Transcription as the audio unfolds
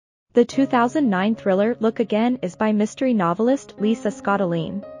The 2009 thriller Look Again is by mystery novelist Lisa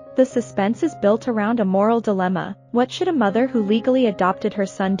Scottoline. The suspense is built around a moral dilemma. What should a mother who legally adopted her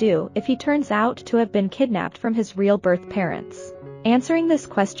son do if he turns out to have been kidnapped from his real birth parents? Answering this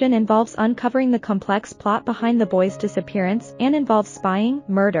question involves uncovering the complex plot behind the boy's disappearance and involves spying,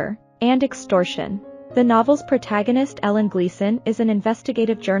 murder, and extortion. The novel's protagonist Ellen Gleeson is an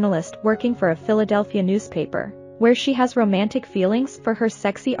investigative journalist working for a Philadelphia newspaper, where she has romantic feelings for her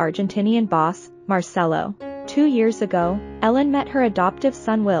sexy Argentinian boss, Marcelo. 2 years ago, Ellen met her adoptive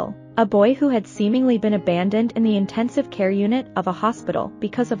son Will, a boy who had seemingly been abandoned in the intensive care unit of a hospital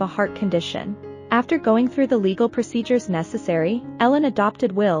because of a heart condition. After going through the legal procedures necessary, Ellen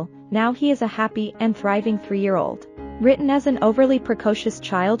adopted Will. Now he is a happy and thriving 3-year-old. Written as an overly precocious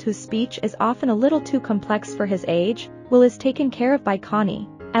child whose speech is often a little too complex for his age, Will is taken care of by Connie,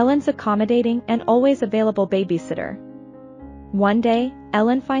 Ellen's accommodating and always available babysitter. One day,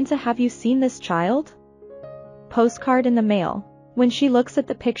 Ellen finds a "Have you seen this child?" postcard in the mail. When she looks at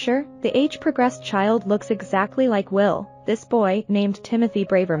the picture, the age-progressed child looks exactly like Will. This boy, named Timothy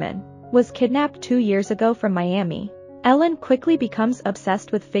Braverman, was kidnapped 2 years ago from Miami. Ellen quickly becomes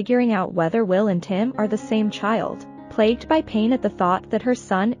obsessed with figuring out whether Will and Tim are the same child, plagued by pain at the thought that her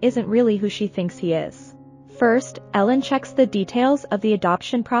son isn't really who she thinks he is. First, Ellen checks the details of the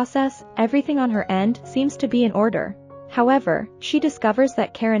adoption process. Everything on her end seems to be in order. However, she discovers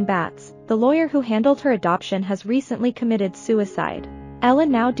that Karen Batts, the lawyer who handled her adoption, has recently committed suicide. Ellen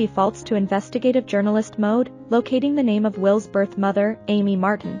now defaults to investigative journalist mode, locating the name of Will's birth mother, Amy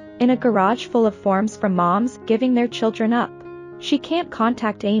Martin, in a garage full of forms from moms giving their children up. She can't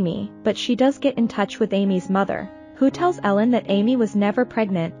contact Amy, but she does get in touch with Amy's mother, who tells Ellen that Amy was never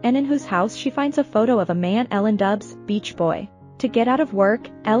pregnant and in whose house she finds a photo of a man Ellen dubs Beach Boy. To get out of work,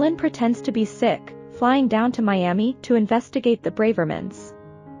 Ellen pretends to be sick, flying down to Miami to investigate the Bravermans.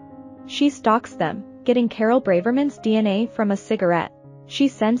 She stalks them, getting Carol Braverman's DNA from a cigarette. She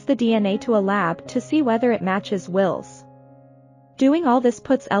sends the DNA to a lab to see whether it matches Will's. Doing all this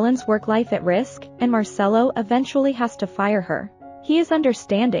puts Ellen's work life at risk, and Marcelo eventually has to fire her. He is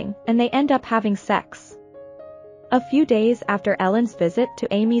understanding, and they end up having sex. A few days after Ellen's visit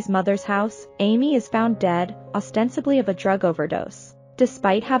to Amy's mother's house, Amy is found dead, ostensibly of a drug overdose,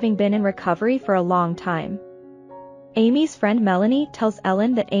 despite having been in recovery for a long time. Amy's friend Melanie tells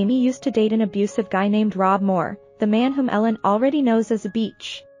Ellen that Amy used to date an abusive guy named Rob Moore, the man whom Ellen already knows as a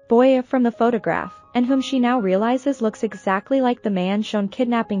beach boy from the photograph, and whom she now realizes looks exactly like the man shown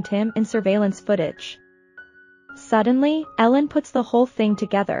kidnapping Tim in surveillance footage. Suddenly, Ellen puts the whole thing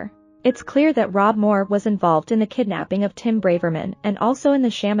together. It's clear that Rob Moore was involved in the kidnapping of Tim Braverman and also in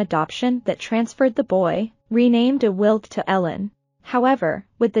the sham adoption that transferred the boy, renamed Will, to Ellen. However,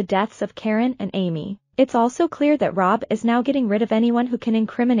 with the deaths of Karen and Amy, it's also clear that Rob is now getting rid of anyone who can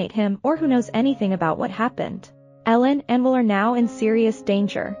incriminate him or who knows anything about what happened. Ellen and Will are now in serious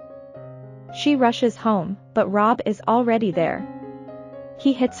danger. She rushes home, but Rob is already there.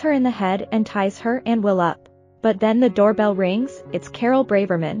 He hits her in the head and ties her and Will up. But then the doorbell rings. It's Carol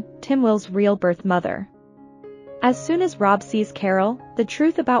Braverman, Tim Will's real birth mother. As soon as Rob sees Carol, the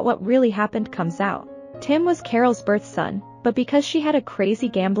truth about what really happened comes out. Tim was Carol's birth son, but because she had a crazy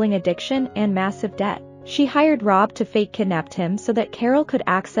gambling addiction and massive debt, she hired Rob to fake kidnap Tim so that Carol could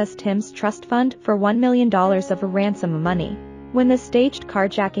access Tim's trust fund for $1 million of a ransom money. When the staged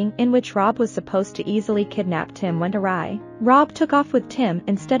carjacking in which Rob was supposed to easily kidnap Tim went awry, Rob took off with Tim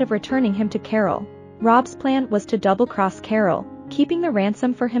instead of returning him to Carol. Rob's plan was to double-cross Carol, keeping the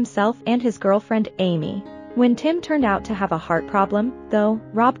ransom for himself and his girlfriend, Amy. When Tim turned out to have a heart problem, though,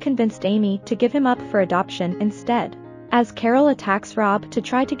 Rob convinced Amy to give him up for adoption instead. As Carol attacks Rob to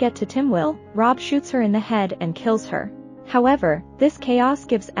try to get to Tim Will, Rob shoots her in the head and kills her. However, this chaos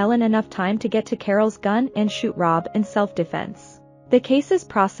gives Ellen enough time to get to Carol's gun and shoot Rob in self-defense. The case is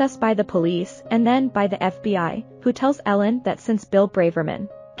processed by the police and then by the FBI, who tells Ellen that since Bill Braverman,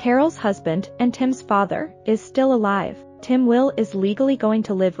 Carol's husband and Tim's father, is still alive, Tim Will is legally going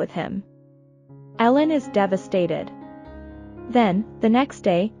to live with him. Ellen is devastated. Then, the next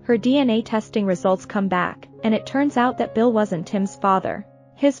day, her DNA testing results come back, and it turns out that Bill wasn't Tim's father.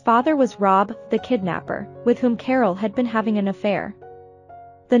 His father was Rob, the kidnapper, with whom Carol had been having an affair.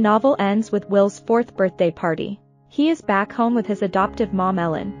 The novel ends with Will's 4th birthday party. He is back home with his adoptive mom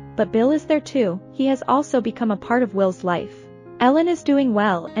Ellen, but Bill is there too. He has also become a part of Will's life. Ellen is doing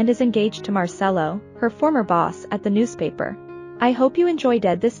well and is engaged to Marcelo, her former boss at the newspaper. I hope you enjoyed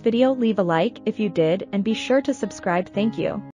this video. Leave a like if you did and be sure to subscribe. Thank you.